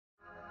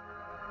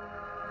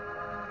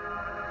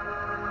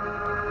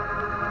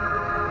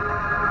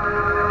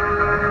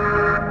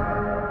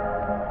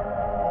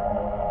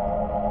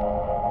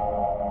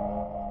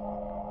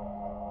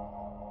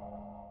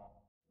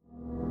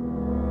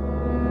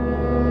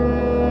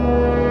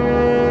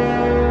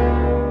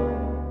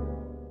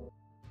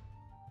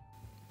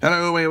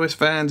TOS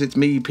fans, it's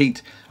me,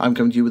 Pete. I'm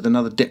coming to you with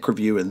another deck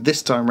review, and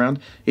this time round,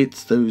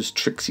 it's those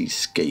tricksy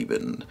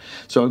Skaven.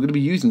 So I'm going to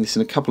be using this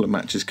in a couple of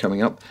matches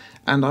coming up,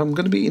 and I'm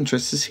going to be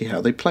interested to see how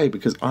they play,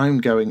 because I'm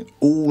going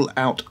all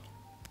out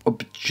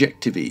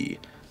objective-y.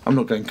 I'm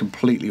not going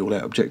completely all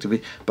out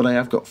objective-y, but I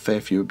have got a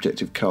fair few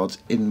objective cards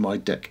in my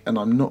deck, and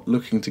I'm not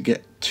looking to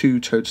get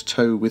too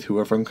toe-to-toe with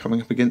whoever I'm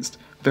coming up against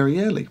very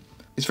early.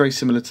 It's very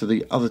similar to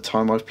the other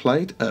time I've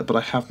played, but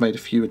I have made a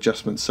few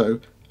adjustments, so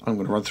I'm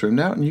going to run through them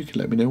now and you can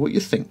let me know what you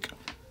think.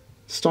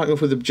 Starting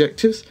off with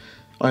objectives,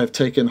 I have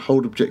taken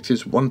hold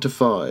objectives 1 to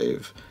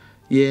 5.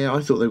 Yeah, I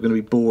thought they were going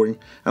to be boring,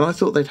 and I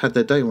thought they'd had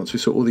their day once we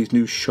saw all these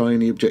new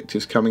shiny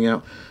objectives coming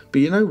out, but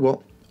you know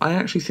what? I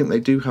actually think they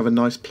do have a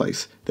nice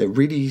place. They're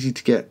really easy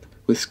to get.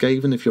 With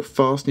Skaven, if you're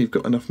fast and you've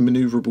got enough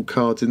manoeuvrable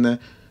cards in there,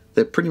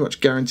 they're pretty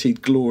much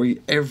guaranteed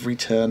glory every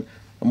turn,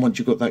 and once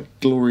you've got that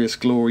glorious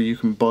glory, you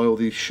can buy all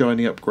these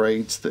shiny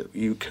upgrades that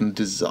you can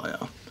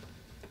desire.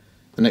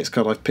 The next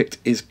card I've picked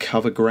is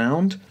Cover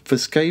Ground. For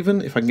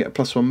Skaven, if I can get a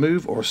 +1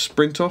 move, or a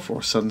sprint off, or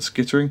a sudden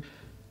skittering,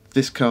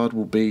 this card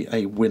will be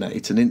a winner.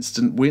 It's an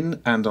instant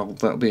win, and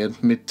that'll be a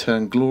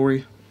mid-turn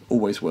glory.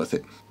 Always worth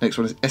it. Next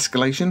one is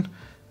Escalation.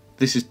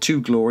 This is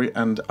 2 glory,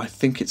 and I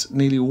think it's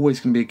nearly always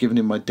going to be a given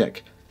in my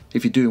deck.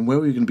 If you're doing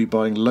well, you're going to be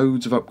buying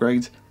loads of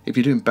upgrades. If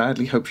you're doing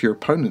badly, hope your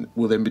opponent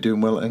will then be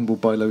doing well and will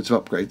buy loads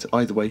of upgrades.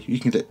 Either way, you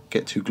can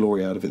get 2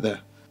 glory out of it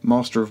there.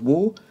 Master of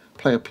War,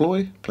 play a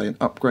ploy, play an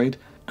upgrade,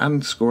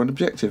 and score an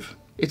objective.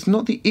 It's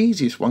not the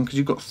easiest one because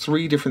you've got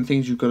 3 different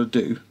things you've got to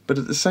do, but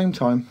at the same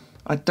time,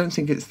 I don't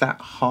think it's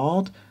that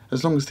hard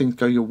as long as things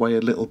go your way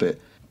a little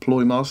bit.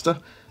 Ploy Master,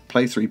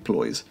 play 3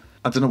 ploys.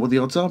 I don't know what the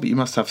odds are, but you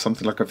must have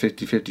something like a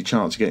 50-50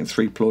 chance of getting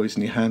 3 ploys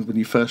in your hand when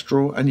you first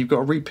draw, and you've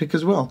got a repick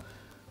as well.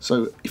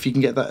 So if you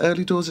can get that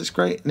early doors, it's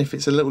great, and if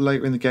it's a little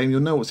later in the game,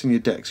 you'll know what's in your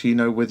deck, so you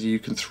know whether you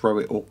can throw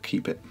it or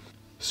keep it.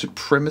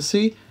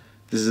 Supremacy.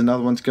 This is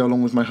another one to go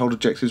along with my hold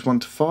objectives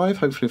 1 to 5.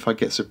 Hopefully if I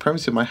get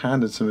Supremacy in my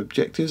hand and some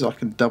objectives, I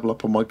can double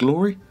up on my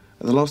glory.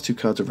 And the last 2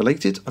 cards are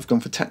related. I've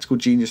gone for Tactical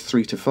Genius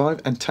 3 to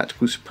 5 and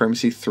Tactical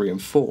Supremacy 3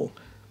 and 4.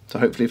 So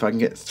hopefully if I can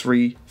get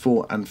 3,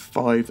 4 and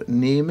 5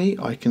 near me,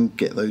 I can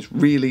get those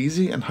real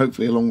easy, and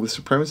hopefully along with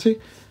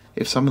Supremacy.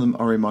 If some of them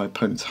are in my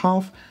opponent's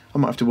half, I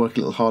might have to work a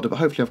little harder, but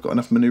hopefully I've got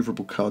enough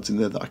manoeuvrable cards in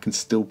there that I can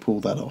still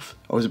pull that off.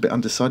 I was a bit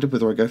undecided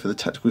whether I go for the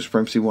Tactical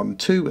Supremacy 1 and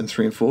 2 and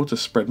 3 and 4 to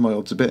spread my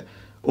odds a bit,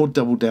 or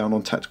double down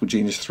on Tactical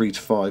Genius 3 to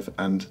 5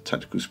 and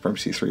Tactical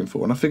Supremacy 3 and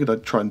 4. And I figured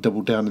I'd try and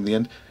double down in the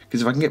end,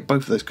 because if I can get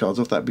both of those cards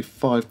off, that'd be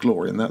 5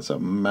 glory, and that's a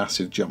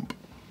massive jump.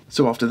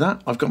 So after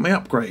that, I've got my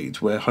upgrades,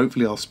 where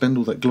hopefully I'll spend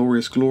all that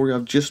glorious glory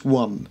I've just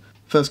won.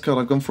 First card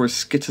I've gone for is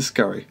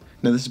Skitterscurry.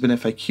 Now this has been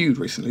FAQ'd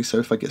recently, so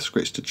if I get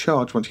Skritch to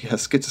charge once he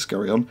has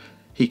Skitterscurry on,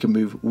 he can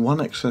move 1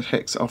 extra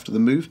hex after the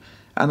move,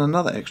 and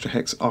another extra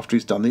hex after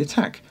he's done the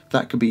attack.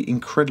 That could be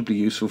incredibly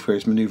useful for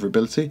his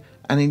manoeuvrability,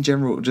 and in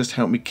general it will just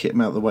help me kit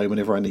him out of the way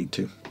whenever I need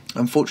to.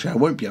 Unfortunately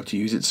I won't be able to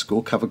use it to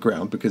score Cover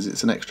Ground because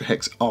it's an extra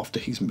hex after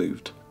he's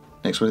moved.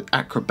 Next one is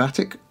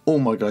Acrobatic. All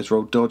my guys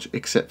roll dodge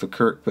except for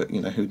Kirk, but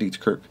you know who needs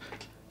Kirk.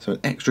 So an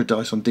extra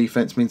dice on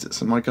defense means that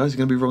some of my guys are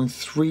going to be rolling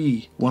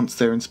 3 once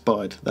they're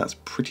inspired. That's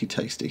pretty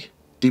tasty.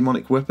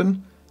 Demonic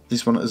Weapon.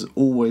 This one has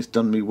always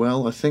done me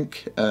well, I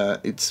think.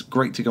 It's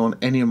great to go on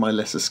any of my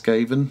lesser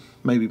Skaven,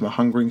 maybe my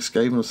Hungering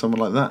Skaven or someone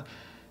like that.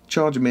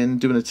 Charge them in,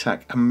 do an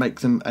attack, and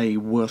make them a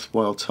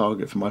worthwhile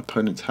target for my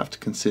opponent to have to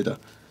consider.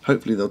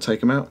 Hopefully they'll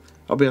take them out.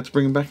 I'll be able to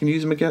bring them back and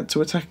use them again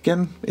to attack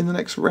again in the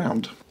next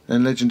round.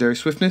 And Legendary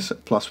Swiftness,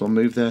 +1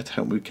 move there to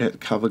help me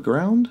get Cover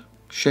Ground.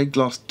 Shade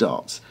Glass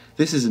Darts.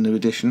 This is a new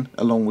addition,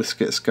 along with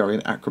Skitterscurry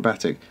and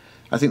Acrobatic.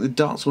 I think the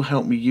darts will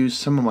help me use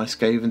some of my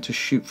Skaven to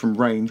shoot from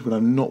range when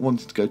I'm not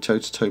wanting to go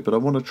toe-to-toe, but I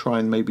want to try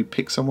and maybe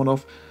pick someone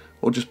off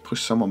or just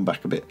push someone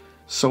back a bit.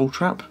 Soul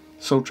Trap.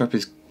 Soul Trap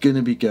is going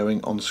to be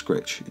going on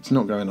Skritch. It's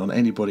not going on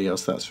anybody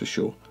else, that's for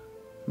sure.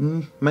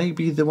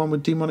 Maybe the one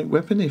with Demonic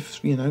Weapon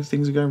if, you know,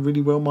 things are going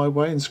really well my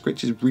way and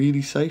Skritch is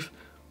really safe,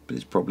 but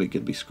it's probably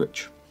going to be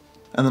Skritch.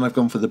 And then I've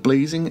gone for the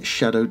Blazing,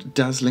 Shadowed,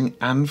 Dazzling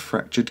and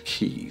Fractured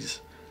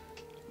Keys.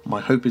 My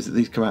hope is that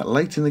these come out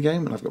late in the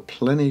game and I've got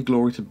plenty of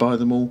glory to buy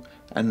them all,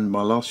 and in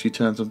my last few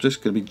turns I'm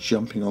just going to be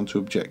jumping onto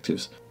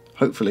objectives.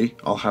 Hopefully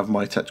I'll have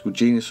my Tactical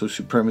Genius or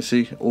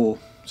Supremacy or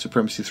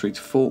Supremacy 3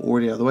 to 4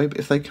 already out of the way, but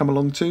if they come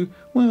along too,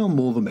 well,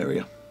 more the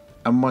merrier.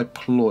 And my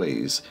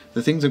ploys,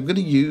 the things I'm going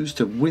to use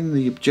to win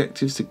the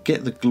objectives to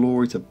get the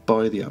glory to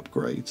buy the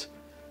upgrades.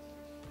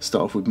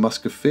 Start off with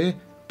Musk of Fear,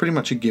 pretty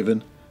much a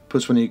given,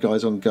 puts one of you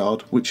guys on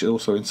guard, which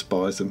also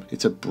inspires them.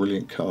 It's a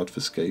brilliant card for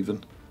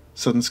Skaven.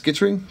 Sudden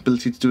Skittering,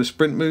 ability to do a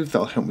sprint move,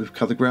 that'll help me with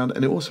Cover Ground,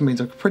 and it also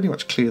means I can pretty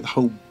much clear the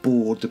whole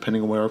board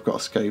depending on where I've got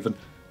a Skaven.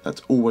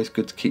 That's always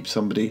good to keep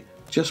somebody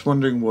just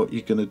wondering what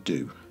you're going to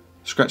do.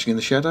 Scratching in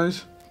the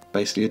Shadows,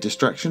 basically a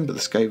distraction, but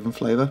the Skaven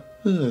flavour.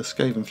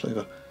 Skaven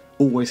flavour.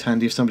 Always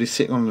handy if somebody's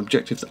sitting on an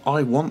objective that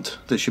I want,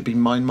 that should be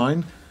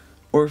mine,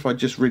 or if I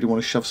just really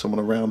want to shove someone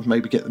around,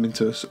 maybe get them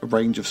into a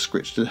range of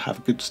Skritch to have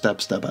a good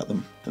stab at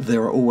them.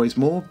 There are always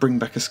more. Bring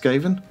back a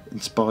Skaven,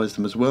 inspires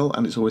them as well,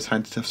 and it's always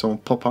handy to have someone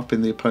pop up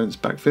in the opponent's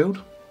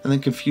backfield. And then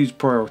confused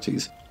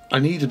priorities. I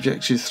need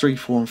objectives 3,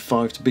 4 and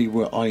 5 to be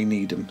where I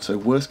need them. So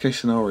worst case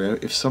scenario,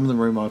 if some of them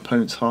are in my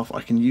opponent's half,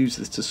 I can use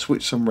this to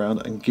switch some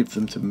around and give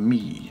them to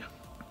me.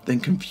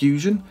 Then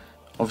confusion.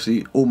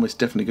 Obviously almost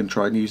definitely going to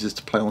try and use this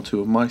to play on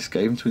 2 of my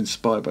Skaven to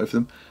inspire both of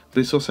them.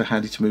 But it's also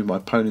handy to move my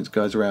opponent's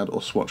guys around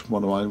or swatch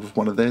one of mine with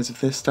one of theirs if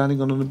they're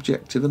standing on an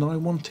objective and I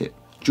want it.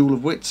 Jewel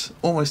of Wits,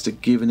 almost a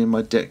given in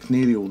my deck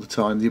nearly all the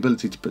time. The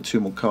ability to put 2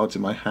 more cards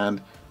in my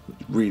hand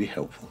is really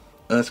helpful.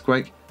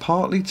 Earthquake,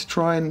 partly to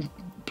try and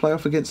play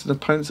off against an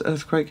opponent's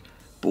Earthquake,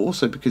 but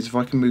also because if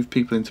I can move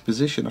people into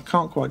position I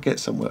can't quite get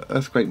somewhere.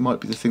 Earthquake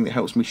might be the thing that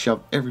helps me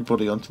shove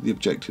everybody onto the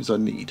objectives I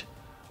need.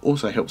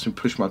 Also helps me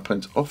push my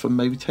opponents off and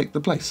maybe take the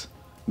place.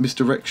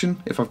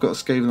 Misdirection, if I've got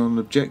a Skaven on an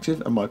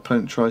objective and my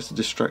opponent tries to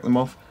distract them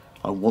off,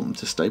 I want them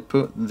to stay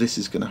put. This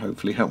is going to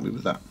hopefully help me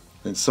with that.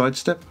 Then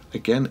Sidestep,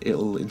 again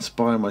it'll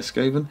inspire my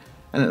Skaven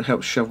and it'll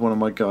help shove one of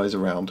my guys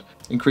around.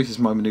 Increases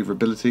my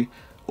manoeuvrability,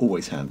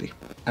 always handy.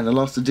 And the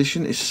last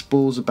addition is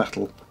Spores of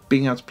Battle.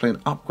 Being able to play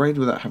an upgrade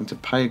without having to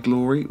pay a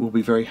glory will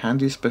be very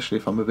handy, especially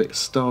if I'm a bit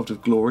starved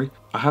of glory.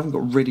 I haven't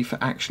got ready for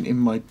action in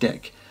my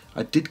deck.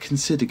 I did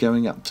consider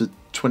going up to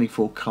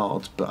 24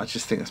 cards, but I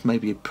just think that's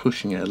maybe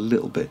pushing it a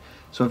little bit.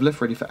 So I've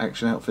left ready for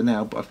action out for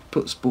now, but I've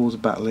put Spores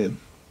of Battle in.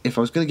 If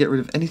I was going to get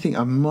rid of anything,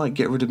 I might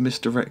get rid of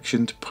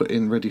Misdirection to put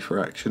in ready for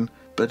action.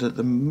 But at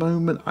the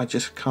moment, I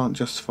just can't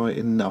justify it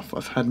enough.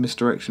 I've had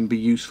Misdirection be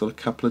useful a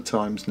couple of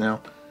times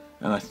now,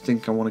 and I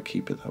think I want to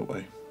keep it that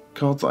way.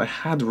 Cards that I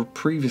had or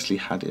previously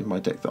had in my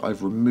deck that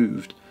I've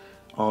removed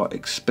are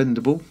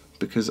Expendable,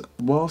 because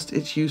whilst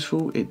it's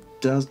useful, it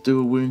does do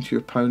a wound to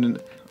your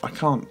opponent. I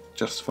can't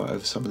justify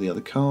over some of the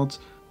other cards.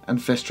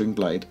 And Festering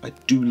Blade. I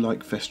do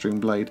like Festering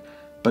Blade,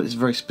 but it's a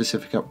very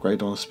specific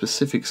upgrade on a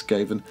specific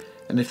Skaven,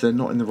 and if they're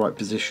not in the right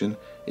position,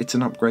 it's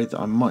an upgrade that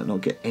I might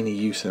not get any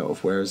use out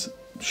of, whereas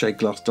Shade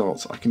Glass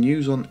Darts I can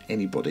use on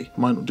anybody.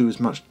 Might not do as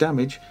much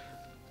damage,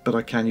 but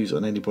I can use it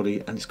on anybody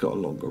and it's got a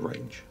longer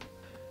range.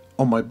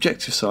 On my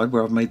objective side,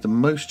 where I've made the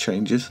most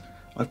changes,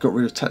 I've got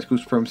rid of Tactical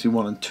Supremacy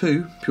 1 and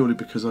 2, purely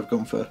because I've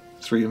gone for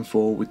 3 and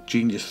 4 with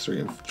Genius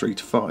 3 and 3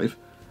 to 5.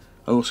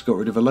 I also got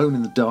rid of Alone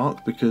in the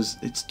Dark because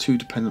it's too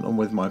dependent on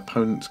whether my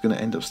opponent's going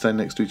to end up staying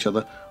next to each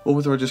other or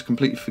whether I just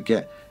completely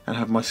forget and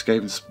have my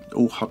Skavens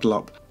all huddle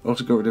up. I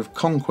also got rid of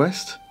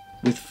Conquest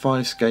with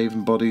 5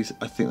 Skaven bodies.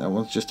 I think that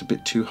one's just a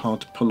bit too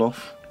hard to pull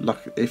off,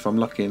 if I'm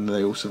lucky and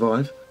they all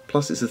survive.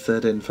 Plus it's a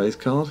 3rd end phase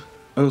card.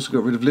 I also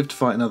got rid of Live to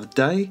Fight Another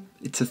Day.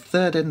 It's a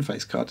 3rd end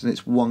phase card and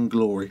it's 1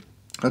 glory.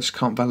 I just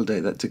can't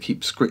validate that to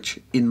keep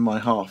Skritch in my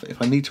half.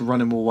 If I need to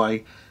run him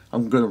away,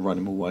 I'm going to run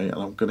him away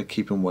and I'm going to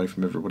keep him away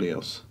from everybody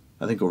else.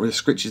 I think got rid of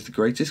Skritch is the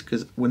greatest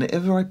because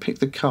whenever I pick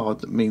the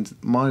card that means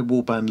my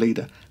warband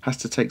leader has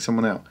to take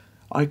someone out,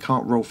 I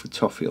can't roll for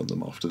toffee on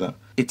them after that.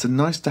 It's a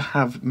nice to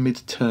have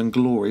mid-turn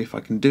glory if I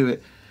can do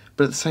it,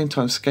 but at the same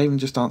time Skaven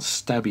just aren't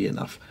stabby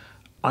enough.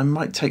 I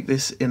might take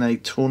this in a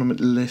tournament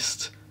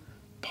list.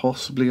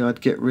 Possibly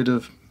I'd get rid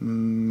of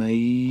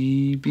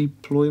maybe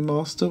Ploy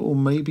Master or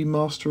maybe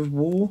Master of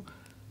War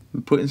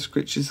and put in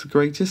Skritch is the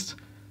greatest.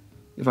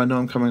 If I know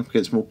I'm coming up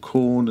against more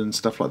Khorne and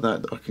stuff like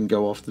that, I can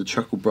go after the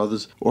Chuckle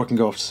Brothers or I can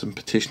go after some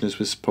Petitioners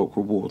with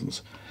Sepulchral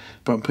Wardens.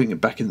 But I'm putting it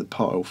back in the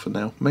pile for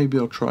now. Maybe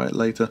I'll try it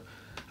later.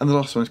 And the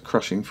last one is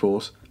Crushing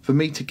Force. For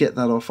me to get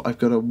that off, I've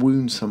got to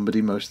wound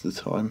somebody most of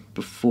the time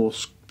before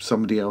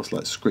somebody else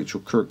like Skritch or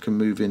Crook can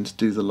move in to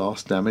do the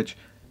last damage.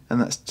 And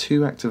that's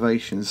 2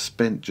 activations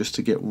spent just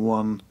to get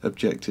 1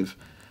 objective.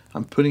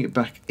 I'm putting it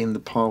back in the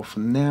pile for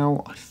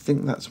now. I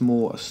think that's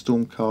more a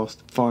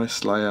Stormcast, Fire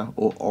Slayer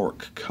or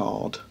Orc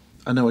card.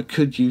 I know I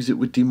could use it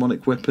with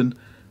Demonic Weapon,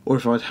 or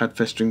if I'd had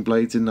Festering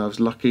Blades in I was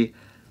lucky,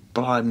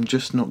 but I'm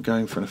just not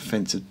going for an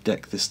offensive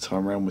deck this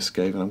time around with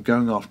Skaven. I'm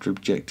going after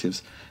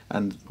objectives,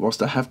 and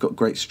whilst I have got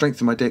great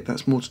strength in my deck,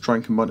 that's more to try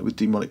and combine it with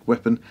Demonic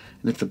Weapon,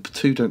 and if the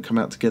 2 don't come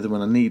out together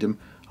when I need them,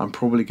 I'm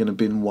probably going to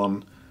bin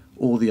one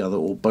or the other,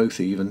 or both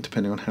even,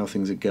 depending on how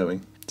things are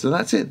going. So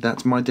that's it,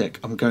 that's my deck.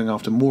 I'm going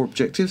after more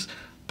objectives,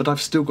 but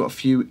I've still got a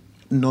few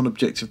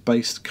non-objective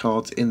based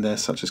cards in there,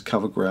 such as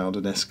Cover Ground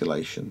and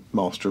Escalation,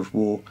 Master of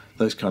War,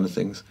 those kind of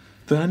things.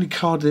 The only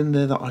card in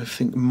there that I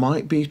think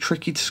might be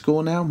tricky to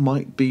score now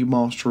might be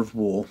Master of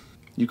War.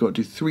 You've got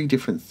to do 3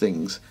 different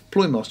things.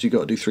 Ploy Master you've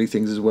got to do 3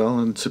 things as well,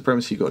 and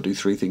Supremacy you've got to do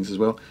 3 things as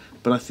well,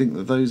 but I think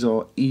that those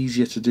are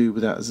easier to do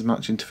without as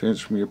much interference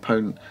from your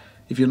opponent.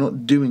 If you're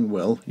not doing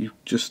well, you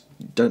just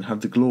don't have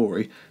the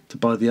glory to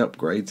buy the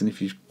upgrades, and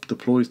if the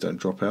ploys don't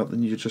drop out,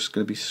 then you're just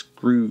going to be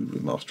screwed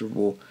with Master of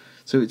War.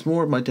 So it's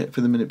more of my deck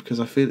for the minute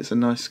because I feel it's a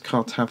nice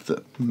card to have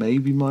that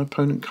maybe my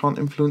opponent can't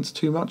influence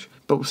too much,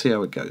 but we'll see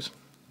how it goes.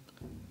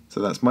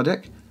 So that's my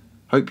deck.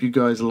 Hope you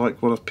guys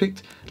like what I've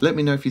picked. Let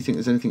me know if you think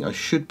there's anything I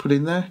should put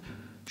in there.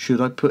 Should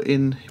I put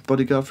in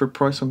Bodyguard for a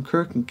price on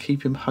Kirk and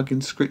keep him hugging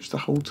Skritch the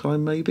whole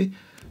time maybe?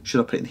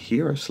 Should I put in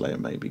Hero Slayer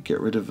maybe?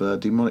 Get rid of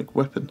Demonic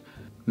Weapon?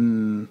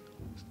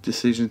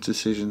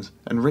 Decisions.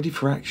 And Ready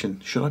for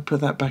Action. Should I put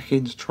that back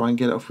in to try and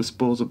get it off with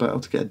Spores of Battle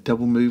to get a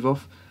double move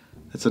off?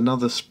 It's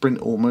another sprint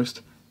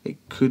almost. It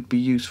could be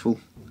useful.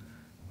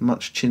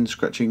 much chin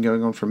scratching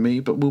going on from me,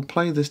 but we'll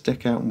play this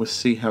deck out and we'll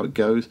see how it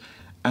goes,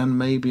 and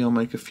maybe I'll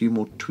make a few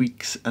more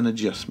tweaks and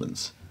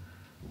adjustments.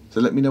 So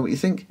let me know what you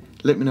think,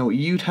 let me know what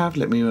you'd have,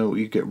 let me know what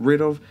you get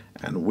rid of,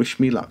 and wish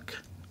me luck.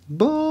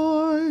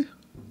 Bye!